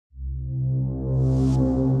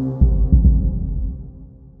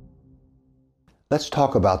Let's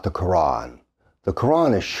talk about the Koran. The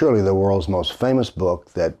Koran is surely the world's most famous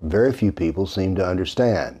book that very few people seem to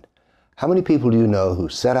understand. How many people do you know who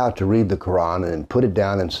set out to read the Koran and then put it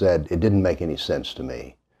down and said, it didn't make any sense to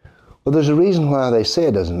me? Well, there's a reason why they say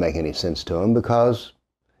it doesn't make any sense to them, because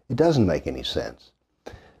it doesn't make any sense.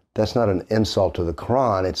 That's not an insult to the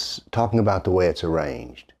Koran, it's talking about the way it's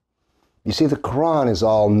arranged. You see, the Koran is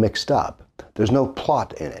all mixed up. There's no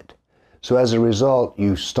plot in it. So as a result,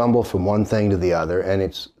 you stumble from one thing to the other, and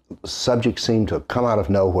its subjects seem to come out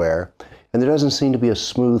of nowhere, and there doesn't seem to be a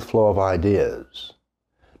smooth flow of ideas.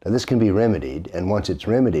 Now, this can be remedied, and once it's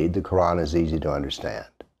remedied, the Quran is easy to understand.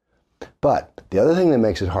 But the other thing that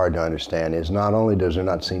makes it hard to understand is not only does there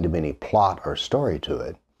not seem to be any plot or story to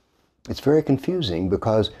it, it's very confusing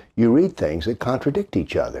because you read things that contradict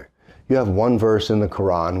each other. You have one verse in the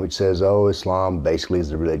Quran which says, oh, Islam basically is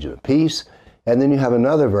the religion of peace, and then you have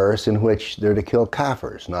another verse in which they're to kill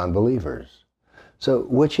kafirs, non-believers. So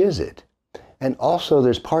which is it? And also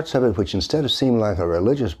there's parts of it which, instead of seeming like a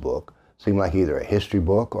religious book, seem like either a history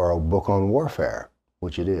book or a book on warfare,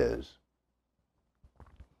 which it is.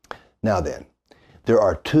 Now then, there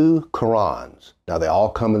are two Qurans. Now they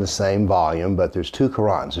all come in the same volume, but there's two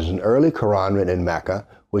Qurans. There's an early Quran written in Mecca,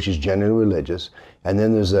 which is generally religious, and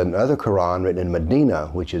then there's another Quran written in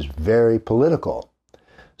Medina, which is very political.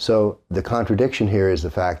 So the contradiction here is the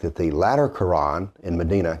fact that the latter Quran in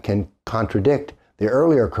Medina can contradict the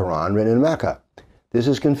earlier Quran written in Mecca. This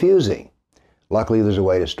is confusing. Luckily, there's a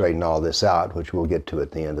way to straighten all this out, which we'll get to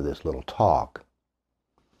at the end of this little talk.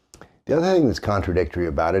 The other thing that's contradictory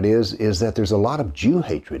about it is that there's a lot of Jew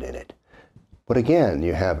hatred in it. But again,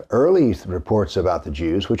 you have early reports about the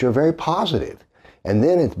Jews, which are very positive. And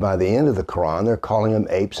then by the end of the Quran, they're calling them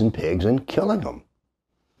apes and pigs and killing them.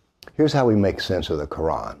 Here's how we make sense of the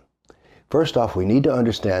Quran. First off, we need to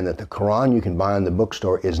understand that the Quran you can buy in the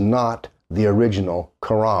bookstore is not the original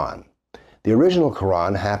Quran. The original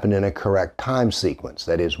Quran happened in a correct time sequence.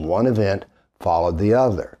 That is, one event followed the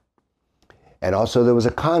other. And also there was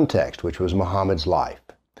a context, which was Muhammad's life.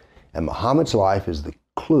 And Muhammad's life is the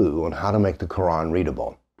clue on how to make the Quran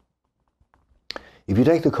readable. If you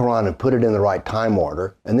take the Quran and put it in the right time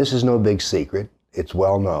order, and this is no big secret, it's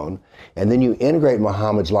well known, and then you integrate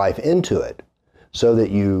Muhammad's life into it so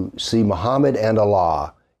that you see Muhammad and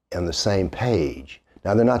Allah on the same page.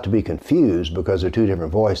 Now, they're not to be confused because they're two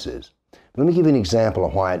different voices. Let me give you an example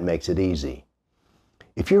of why it makes it easy.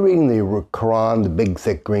 If you're reading the Quran, the big,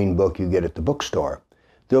 thick green book you get at the bookstore,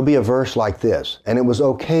 there'll be a verse like this, and it was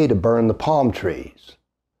okay to burn the palm trees.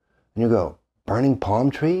 And you go, burning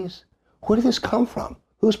palm trees? Where did this come from?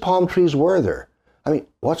 Whose palm trees were there? I mean,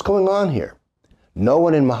 what's going on here? No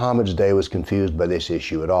one in Muhammad's day was confused by this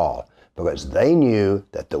issue at all, because they knew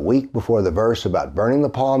that the week before the verse about burning the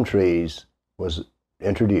palm trees was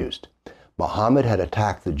introduced, Muhammad had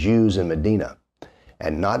attacked the Jews in Medina,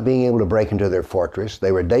 and not being able to break into their fortress,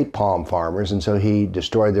 they were date palm farmers, and so he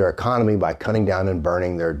destroyed their economy by cutting down and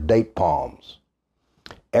burning their date palms.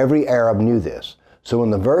 Every Arab knew this, so when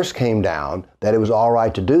the verse came down that it was all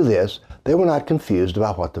right to do this, they were not confused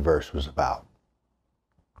about what the verse was about.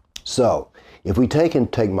 So, if we take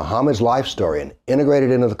Muhammad's life story and integrate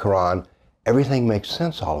it into the Quran, everything makes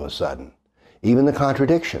sense all of a sudden, even the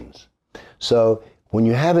contradictions. So, when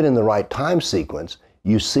you have it in the right time sequence,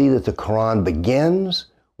 you see that the Quran begins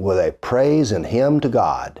with a praise and hymn to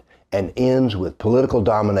God and ends with political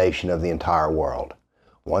domination of the entire world.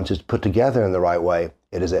 Once it's put together in the right way,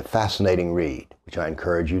 it is a fascinating read, which I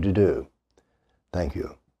encourage you to do. Thank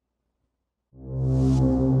you.